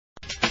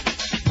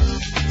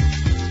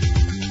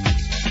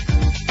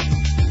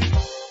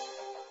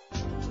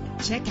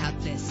Check out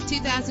this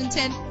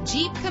 2010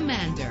 Jeep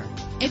Commander.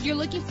 If you're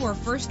looking for a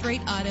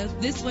first-rate auto,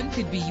 this one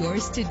could be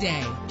yours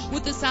today.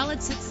 With a solid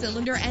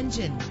 6-cylinder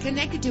engine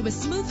connected to a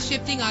smooth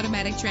shifting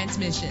automatic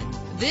transmission,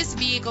 this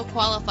vehicle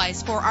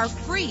qualifies for our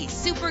free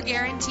Super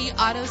Guarantee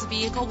Autos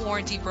Vehicle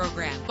Warranty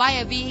Program. Buy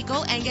a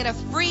vehicle and get a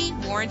free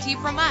warranty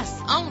from us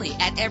only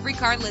at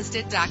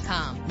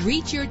everycarlisted.com.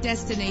 Reach your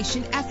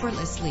destination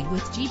effortlessly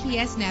with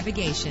GPS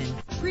navigation.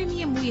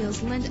 Premium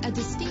wheels lend a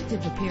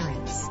distinctive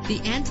appearance.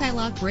 The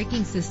anti-lock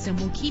braking system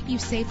will keep you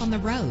safe on the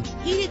road.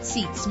 Heated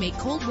seats make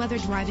cold weather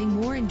driving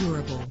more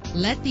endurable.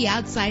 Let the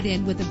outside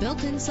in with a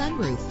built-in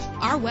sunroof.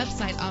 Our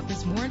website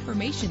offers more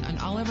information on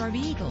all of our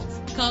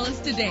vehicles. Call us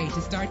today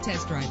to start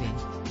test driving.